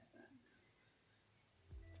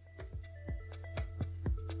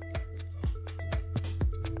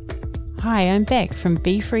Hi, I'm Beck from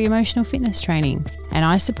Be Free Emotional Fitness Training, and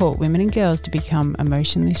I support women and girls to become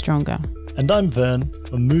emotionally stronger. And I'm Vern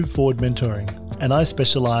from Move Forward Mentoring, and I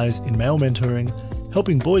specialise in male mentoring,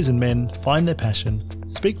 helping boys and men find their passion,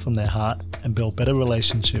 speak from their heart, and build better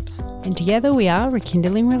relationships. And together we are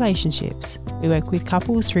Rekindling Relationships. We work with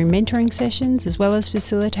couples through mentoring sessions as well as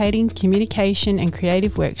facilitating communication and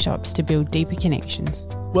creative workshops to build deeper connections.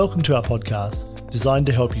 Welcome to our podcast, designed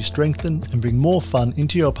to help you strengthen and bring more fun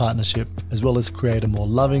into your partnership, as well as create a more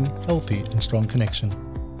loving, healthy, and strong connection.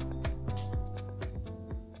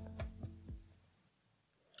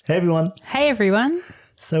 Hey everyone. Hey everyone.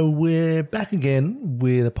 So we're back again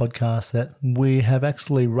with a podcast that we have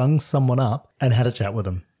actually rung someone up and had a chat with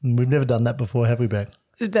them. And we've never done that before, have we, Beck?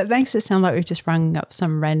 That makes it sound like we've just rung up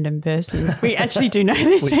some random person. We actually do know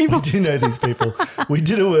these people. We do know these people. We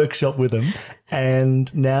did a workshop with them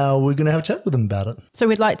and now we're going to have a chat with them about it. So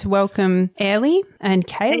we'd like to welcome Airlie and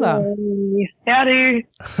Kayla. Hey.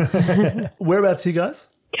 Howdy. Whereabouts are you guys?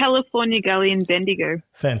 California Gully in Bendigo.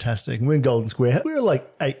 Fantastic. We're in Golden Square. We're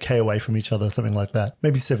like 8K away from each other, something like that.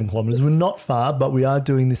 Maybe 7 kilometres. We're not far, but we are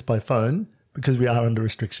doing this by phone because we are under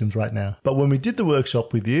restrictions right now. But when we did the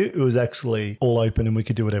workshop with you, it was actually all open and we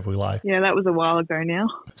could do whatever we like. Yeah, that was a while ago now.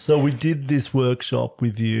 So we did this workshop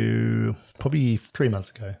with you probably 3 months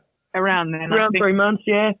ago. Around then. Around 3 months,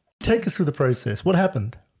 yeah. Take us through the process. What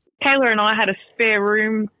happened? Kayla and I had a spare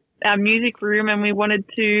room, our music room, and we wanted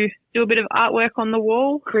to do a bit of artwork on the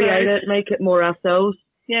wall. Create it, make it more ourselves.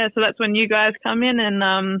 Yeah, so that's when you guys come in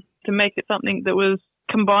and to make it something that was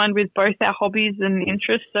combined with both our hobbies and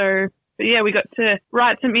interests. So, but yeah, we got to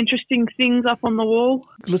write some interesting things up on the wall.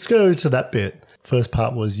 Let's go to that bit. First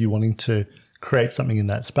part was you wanting to create something in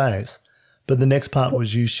that space. But the next part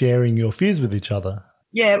was you sharing your fears with each other.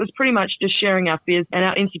 Yeah, it was pretty much just sharing our fears and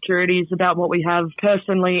our insecurities about what we have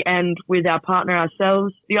personally and with our partner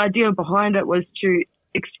ourselves. The idea behind it was to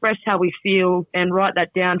express how we feel and write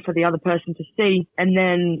that down for the other person to see and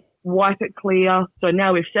then wipe it clear. So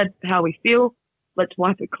now we've said how we feel. Let's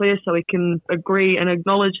wipe it clear so we can agree and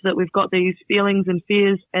acknowledge that we've got these feelings and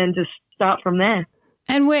fears and just start from there.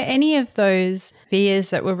 And were any of those fears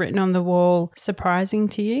that were written on the wall surprising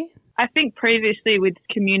to you? I think previously we'd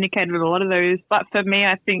communicated a lot of those, but for me,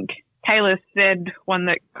 I think Kayla said one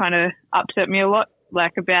that kind of upset me a lot,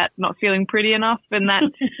 like about not feeling pretty enough, and that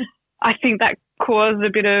I think that caused a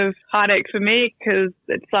bit of heartache for me because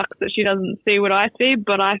it sucks that she doesn't see what I see,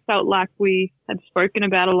 but I felt like we had spoken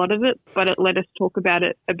about a lot of it, but it let us talk about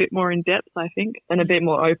it a bit more in depth, I think. And a bit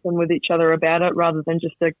more open with each other about it rather than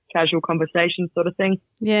just a casual conversation sort of thing.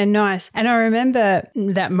 Yeah, nice. And I remember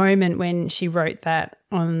that moment when she wrote that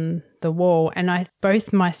on the wall and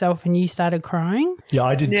both myself and you started crying. Yeah,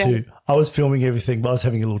 I did too. I was filming everything, but I was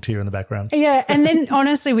having a little tear in the background. Yeah, and then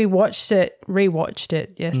honestly we rewatched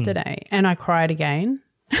it yesterday and I cried again.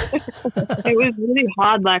 It was really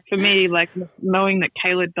hard, like for me, like knowing that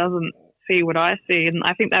Kayla doesn't see what I see. And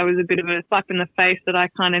I think that was a bit of a slap in the face that I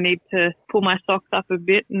kind of need to pull my socks up a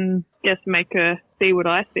bit and just make her see what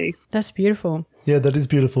I see. That's beautiful. Yeah, that is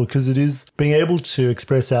beautiful because it is being able to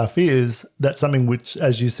express our fears. That's something which,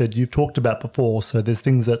 as you said, you've talked about before. So there's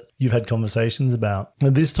things that you've had conversations about.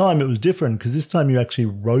 And this time it was different because this time you actually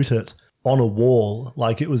wrote it on a wall,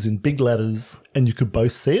 like it was in big letters and you could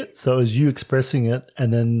both see it. So it was you expressing it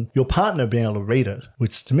and then your partner being able to read it,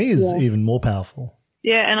 which to me is even more powerful.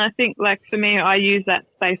 Yeah, and I think like for me, I use that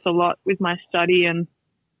space a lot with my study and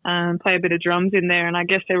play a bit of drums in there. And I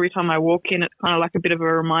guess every time I walk in, it's kind of like a bit of a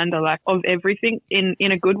reminder, like of everything in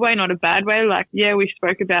a good way, not a bad way. Like, yeah, we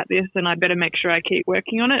spoke about this and I better make sure I keep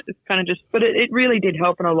working on it. It's kind of just, but it really did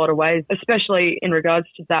help in a lot of ways, especially in regards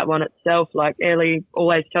to that one itself. Like Airlie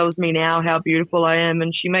always tells me now how beautiful I am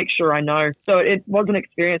and she makes sure I know. So it was an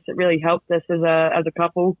experience that really helped us as a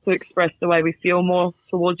couple to express the way we feel more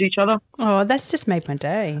towards each other. Oh, that's just made my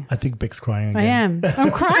day. I think Beck's crying again. I am.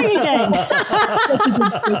 I'm crying again.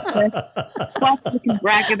 Plus, we can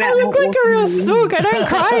brag about I look like a real sook. I don't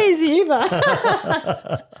cry easy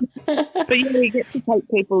either. But yeah, we get to take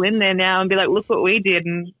people in there now and be like, look what we did,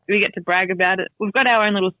 and we get to brag about it. We've got our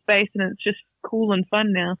own little space and it's just cool and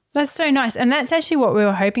fun now. That's so nice. And that's actually what we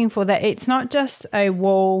were hoping for, that it's not just a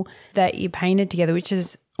wall that you painted together, which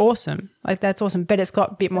is awesome. Like, that's awesome. But it's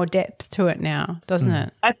got a bit more depth to it now, doesn't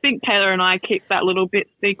it? I think Kayla and I keep that little bit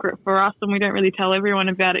secret for us and we don't really tell everyone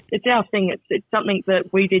about it. It's our thing. It's something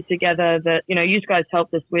that we did together that, you know, you guys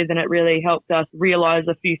helped us with, and it really helped us realize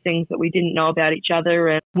a few things that we didn't know about each other.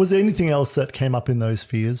 And was there anything else that came up in those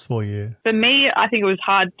fears for you? For me, I think it was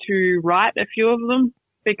hard to write a few of them.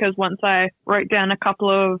 because once I wrote down a couple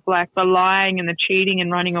of like the lying and the cheating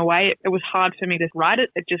and running away, it was hard for me to write it.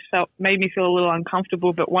 It just made me feel a little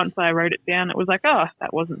uncomfortable. But once I wrote it down, it was like, oh,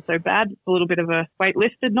 that wasn't so bad. It's a little bit of a weight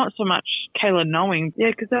lifted, not so much Kayla knowing.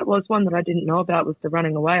 Yeah, because that was one that I didn't know about, was the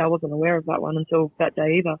running away. I wasn't aware of that one until that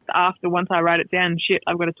day either. After once I write it down, shit,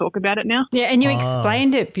 I've got to talk about it now. Yeah, and you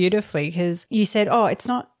explained it beautifully because you said, oh, it's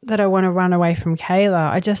not that I want to run away from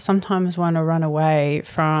Kayla. I just sometimes want to run away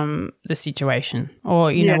from the situation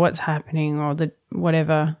or, you know, what's happening or the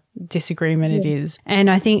whatever disagreement it is. And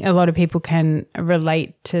I think a lot of people can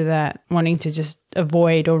relate to that, wanting to just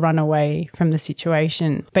avoid or run away from the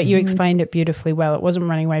situation. But you explained it beautifully well. It wasn't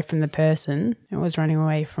running away from the person. It was running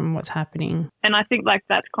away from what's happening. And I think like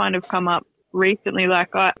that's kind of come up recently. Like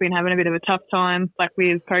I've been having a bit of a tough time like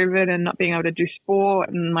with COVID and not being able to do sport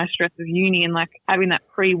and my stress of uni, and like having that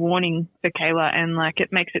pre-warning for Kayla, and like it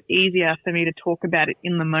makes it easier for me to talk about it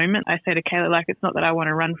in the moment. I say to Kayla, like, it's not that I want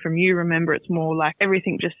to run from you, remember, it's more like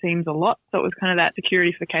everything just seems a lot. So it was kind of that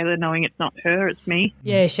security for Kayla, knowing it's not her, it's me.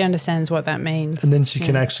 Yeah, she understands what that means. And then she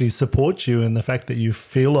can actually support you in the fact that you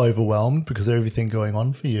feel overwhelmed because of everything going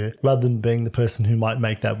on for you, rather than being the person who might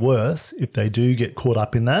make that worse if they do get caught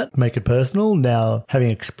up in that, make it personal. Now, having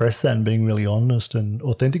expressed that and being really honest and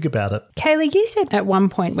authentic about it. Kayla, you said at one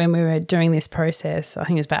point when we were doing this process, I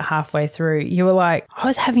think it was about halfway through, you were like, I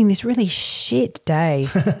was having this really shit day.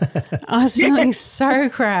 I was feeling so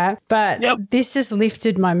crap, but this just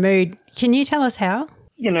lifted my mood. Can you tell us how?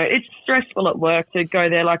 You know, it's stressful at work to go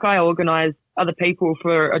there. Like I organise other people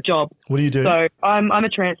for a job. What do you do? So I'm a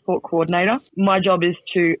transport coordinator. My job is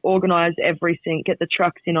to organise everything, get the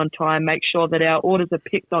trucks in on time, make sure that our orders are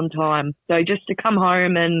picked on time. So just to come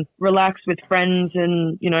home and relax with friends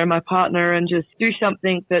and, you know, my partner and just do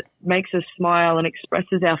something that makes us smile and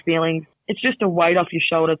expresses our feelings. It's just a weight off your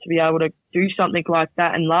shoulder to be able to do something like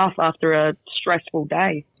that and laugh after a stressful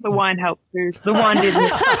day. The wine helped too. The wine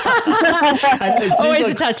didn't. Always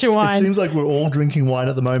a touch of wine. It seems like we're all drinking wine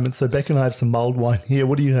at the moment. So Beck and I have some mulled wine here.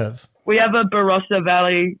 What do you have? We have a Barossa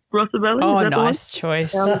Valley. Barossa Valley? Oh, nice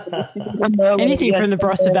choice. Anything from the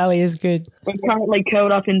Barossa Valley is good. We're currently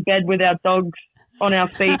curled up in bed with our dogs on our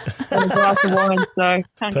feet and a glass of wine, so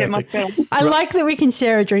can't get much better. I like that we can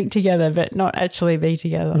share a drink together but not actually be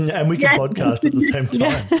together. And we can podcast at the same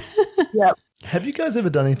time. Yep. Have you guys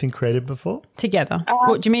ever done anything creative before? Together.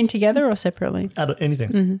 What do you mean, together or separately? Anything?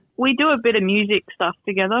 Mm-hmm. We do a bit of music stuff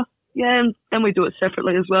together. Yeah, and we do it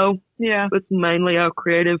separately as well. Yeah. It's mainly our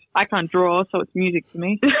creative. I can't draw, so it's music to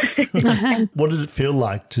me. What did it feel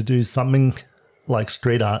like to do something like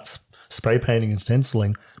street arts, spray painting and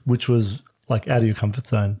stenciling, which was like out of your comfort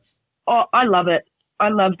zone? Oh, I love it. I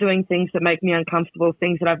love doing things that make me uncomfortable,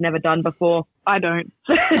 things that I've never done before. I don't.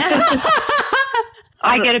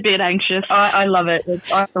 I get a bit anxious. I love it.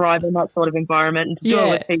 I thrive in that sort of environment. And to do it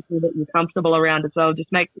with people that you're comfortable around as well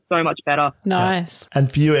just makes it so much better. Nice. Yeah.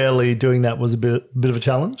 And for you, Ellie, doing that was a bit of a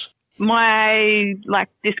challenge? My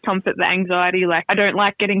discomfort, the anxiety, I don't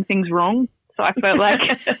like getting things wrong. So I felt like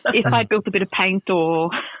if I built a bit of paint or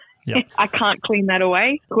I can't clean that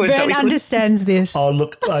away. Vern understands this. Oh,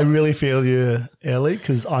 look, I really feel you, Ellie,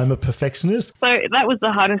 because I'm a perfectionist. So that was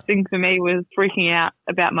the hardest thing for me, was freaking out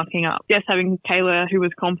about mucking up. Yes, having Kayla, who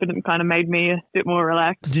was confident, kind of made me a bit more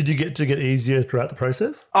relaxed. Did you get easier throughout the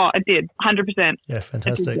process? Oh, it did. 100%. Yeah,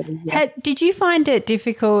 fantastic. Did you find it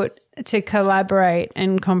difficult to collaborate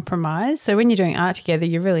and compromise? So when you're doing art together,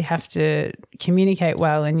 you really have to communicate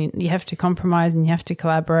well and you have to compromise and you have to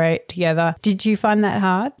collaborate together. Did you find that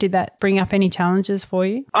hard? Did that bring up any challenges for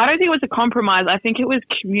you? I don't think it was a compromise. I think it was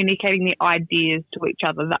communicating the ideas to each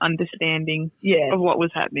other, the understanding of what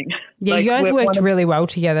was happening. Yeah, you guys worked really well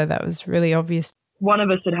together. That was really obvious. One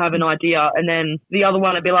of us would have an idea and then the other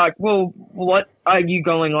one would be like, well, what are you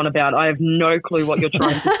going on about? I have no clue what you're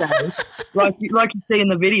trying to say. like you see in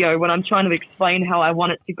the video when I'm trying to explain how I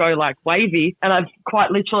want it to go wavy, and I've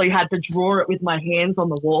quite literally had to draw it with my hands on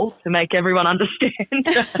the wall to make everyone understand.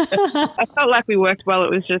 I felt like we worked well.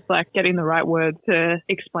 It was just getting the right words to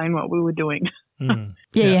explain what we were doing. Mm.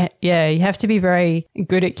 Yeah. You have to be very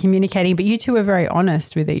good at communicating, but you two were very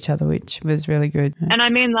honest with each other, which was really good. And I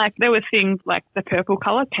mean, there were things like the purple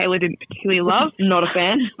colour Kayla didn't particularly love. Not a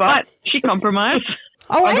fan, but she compromised.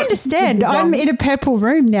 Oh, I understand. I'm in a purple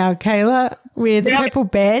room now, Kayla, with a purple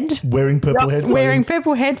bed. Wearing purple headphones. Wearing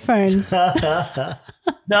purple headphones.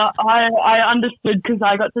 No, I understood because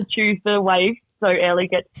I got to choose the wave so Ellie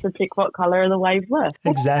gets to pick what colour the waves were.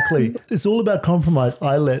 Exactly. It's all about compromise.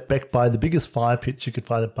 I let Beck buy the biggest fire pit she could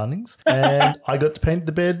find at Bunnings, and I got to paint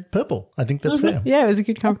the bed purple. I think that's fair. Yeah, it was a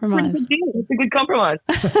good compromise. It's a good compromise.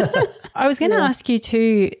 I was going to ask you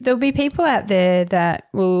too, there'll be people out there that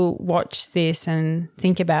will watch this and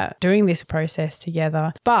think about doing this process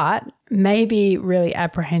together, but maybe really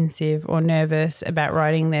apprehensive or nervous about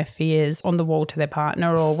writing their fears on the wall to their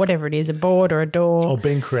partner or whatever it is, a board or a door. Or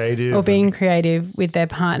being creative. Or being creative with their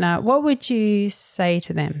partner. What would you say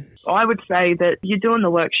to them? I would say that you're doing the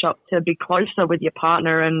workshop to be closer with your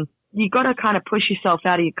partner, and you got to kind of push yourself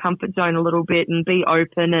out of your comfort zone a little bit and be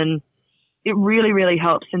open, and it really, really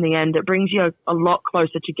helps in the end. It brings you a lot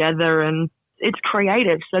closer together, and it's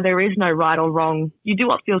creative, so there is no right or wrong. You do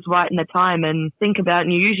what feels right in the time and think about it,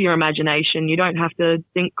 and you use your imagination. You don't have to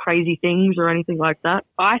think crazy things or anything like that.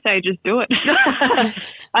 I say just do it.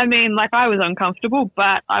 I mean, like, I was uncomfortable,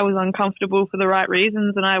 but I was uncomfortable for the right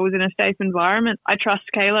reasons, and I was in a safe environment. I trust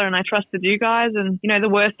Kayla and I trusted you guys, and, you know, the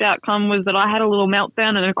worst outcome was that I had a little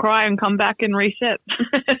meltdown and a cry and come back and reset.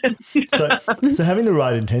 So having the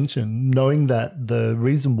right intention, knowing that the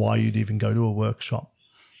reason why you'd even go to a workshop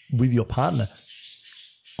with your partner.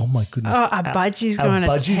 Oh my goodness. Oh, our budgie's going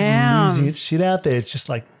to town. Losing its shit out there. It's just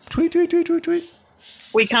like tweet, tweet, tweet, tweet, tweet.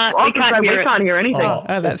 We can't hear anything. Oh,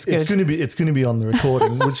 that's good. It's going to be on the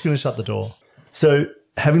recording. We're just going to shut the door. So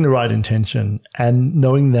having the right intention and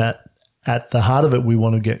knowing that at the heart of it, we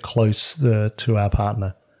want to get close to our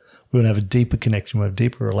partner. We want to have a deeper connection. We have a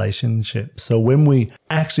deeper relationship. So when we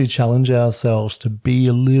actually challenge ourselves to be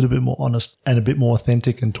a little bit more honest and a bit more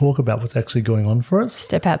authentic and talk about what's actually going on for us.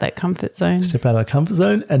 Step out that comfort zone. Step out our comfort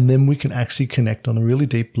zone. And then we can actually connect on a really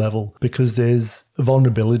deep level, because there's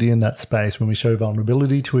vulnerability in that space. When we show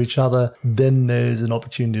vulnerability to each other, then there's an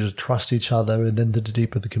opportunity to trust each other, and then the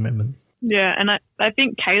deeper the commitment. Yeah. And I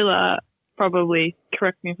think Kayla, probably,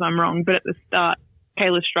 correct me if I'm wrong, but at the start,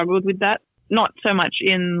 Kayla struggled with that. Not so much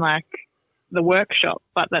in like the workshop,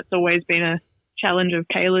 but that's always been a challenge of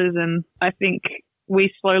Kayla's. And I think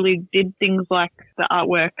we slowly did things like the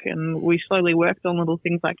artwork, and we slowly worked on little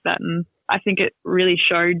things like that. And I think it really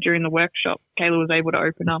showed during the workshop. Kayla was able to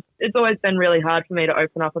open up. It's always been really hard for me to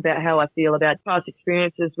open up about how I feel about past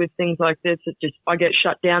experiences with things like this. I get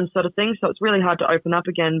shut down sort of thing. So it's really hard to open up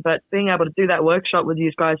again. But being able to do that workshop with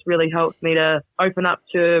you guys really helped me to open up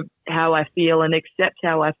to how I feel and accept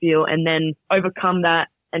how I feel, and then overcome that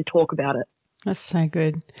and talk about it. That's so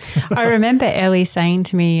good. I remember Ellie saying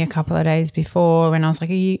to me a couple of days before, when I was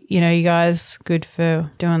like, you guys good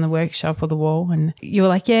for doing the workshop or the wall? And you were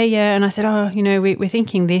like, yeah. And I said, we're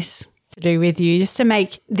thinking this to do with you, just to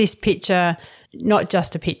make this picture not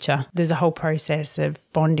just a picture. There's a whole process of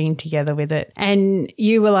bonding together with it. And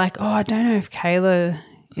you were like, I don't know if Kayla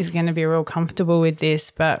is going to be real comfortable with this,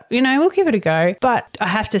 but, we'll give it a go. But I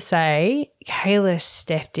have to say, Kayla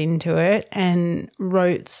stepped into it and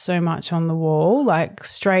wrote so much on the wall, like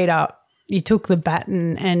straight up. You took the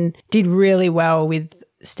baton and did really well with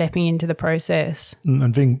stepping into the process.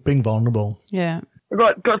 And being vulnerable. Yeah.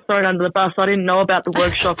 I got thrown under the bus. I didn't know about the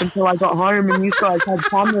workshop until I got home, and you guys had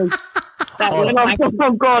cameras. I'm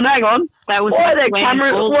going, hang on. That was why are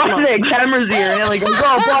there cameras here? And Ellie goes,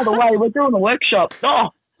 by the way, we're doing a workshop. Oh,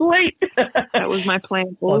 sweet. That was my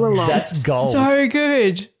plan all along. That's gold. So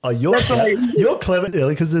good. Oh, you're clever,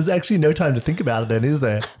 Ellie, because there's actually no time to think about it then, is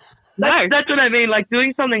there? That's what I mean. Like,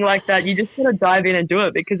 doing something like that, you just sort of dive in and do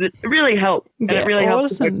it, because it really helps. And it really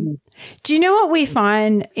helps. Do you know what we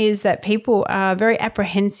find is that people are very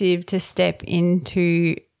apprehensive to step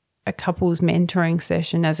into a couple's mentoring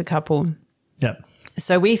session as a couple. Yeah.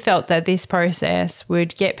 So we felt that this process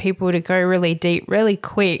would get people to go really deep, really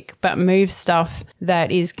quick, but move stuff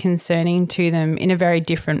that is concerning to them in a very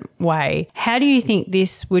different way. How do you think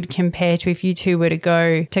this would compare to if you two were to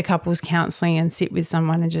go to couples counselling and sit with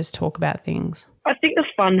someone and just talk about things? I think the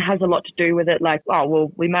fun has a lot to do with it. Like,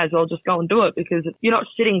 we may as well just go and do it, because you're not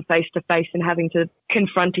sitting face to face and having to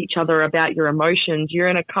confront each other about your emotions. You're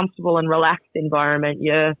in a comfortable and relaxed environment.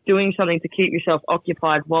 You're doing something to keep yourself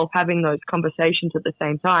occupied while having those conversations at the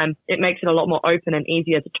same time. It makes it a lot more open and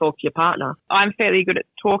easier to talk to your partner. I'm fairly good at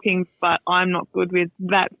talking, but I'm not good with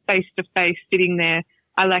that face to face sitting there.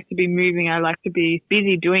 I like to be moving. I like to be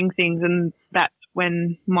busy doing things, and that's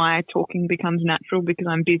when my talking becomes natural, because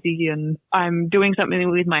I'm busy and I'm doing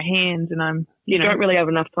something with my hands, and I'm, you don't really have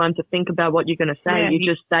enough time to think about what you're going to say. Yeah, you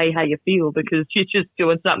just say how you feel, because you're just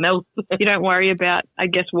doing something else. You don't worry about, I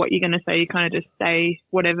guess, what you're going to say. You kind of just say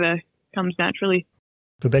whatever comes naturally.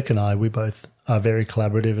 For Beck and I, we both are very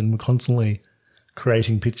collaborative, and we're constantly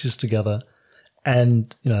creating pictures together.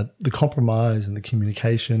 And, the compromise and the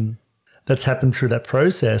communication that's happened through that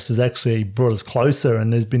process has actually brought us closer.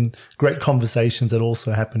 And there's been great conversations that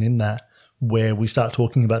also happen in that, where we start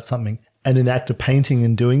talking about something. And in the act of painting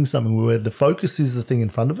and doing something where the focus is the thing in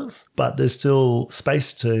front of us, but there's still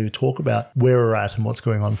space to talk about where we're at and what's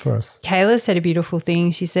going on for us. Kayla said a beautiful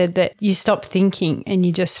thing. She said that you stop thinking and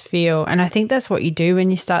you just feel. And I think that's what you do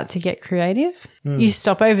when you start to get creative. You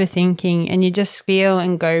stop overthinking and you just feel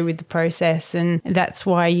and go with the process. And that's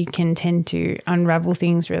why you can tend to unravel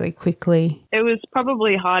things really quickly. It was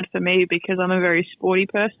probably hard for me because I'm a very sporty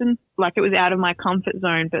person. Like, it was out of my comfort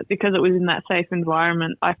zone, but because it was in that safe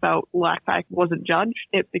environment, I felt like I wasn't judged.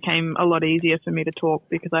 It became a lot easier for me to talk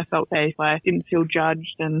because I felt safe. I didn't feel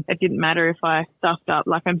judged, and it didn't matter if I stuffed up.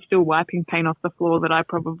 Like, I'm still wiping paint off the floor that I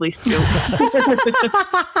probably spilled.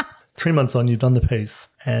 3 months on, you've done the piece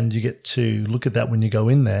and you get to look at that when you go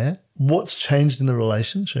in there. What's changed in the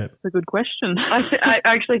relationship? That's a good question. I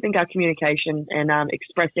actually think our communication and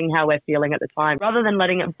expressing how we're feeling at the time, rather than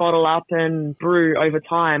letting it bottle up and brew over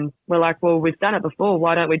time, we're like, well, we've done it before.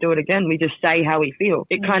 Why don't we do it again? We just say how we feel.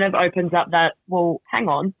 It kind of opens up that, well, hang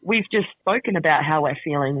on, we've just spoken about how we're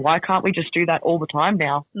feeling. Why can't we just do that all the time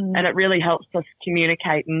now? And it really helps us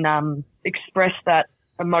communicate and express that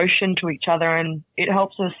emotion to each other, and it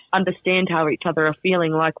helps us understand how each other are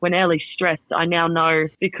feeling. Like, when Ellie's stressed, I now know,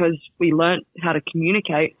 because we learnt how to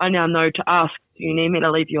communicate, I now know to ask, do you need me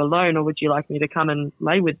to leave you alone, or would you like me to come and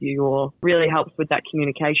lay with you? Or really helps with that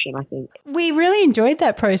communication, I think. We really enjoyed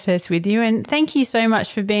that process with you, and thank you so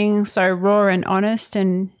much for being so raw and honest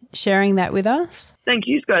and sharing that with us. Thank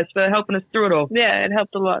you guys for helping us through it all. Yeah, it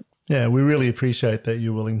helped a lot. Yeah, we really appreciate that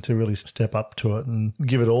you're willing to really step up to it and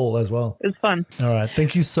give it all as well. It was fun. All right.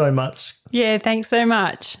 Thank you so much. Yeah, thanks so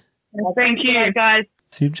much. Thank you, guys.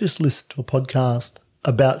 So you've just listened to a podcast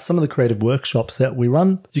about some of the creative workshops that we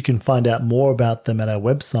run. You can find out more about them at our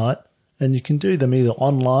website, and you can do them either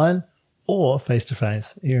online or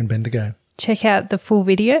face-to-face here in Bendigo. Check out the full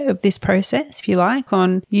video of this process, if you like,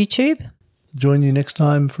 on YouTube. Join you next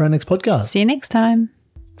time for our next podcast. See you next time.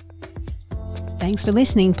 Thanks for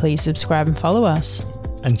listening. Please subscribe and follow us.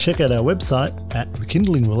 And check out our website at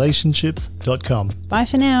rekindlingrelationships.com. Bye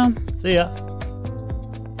for now. See ya.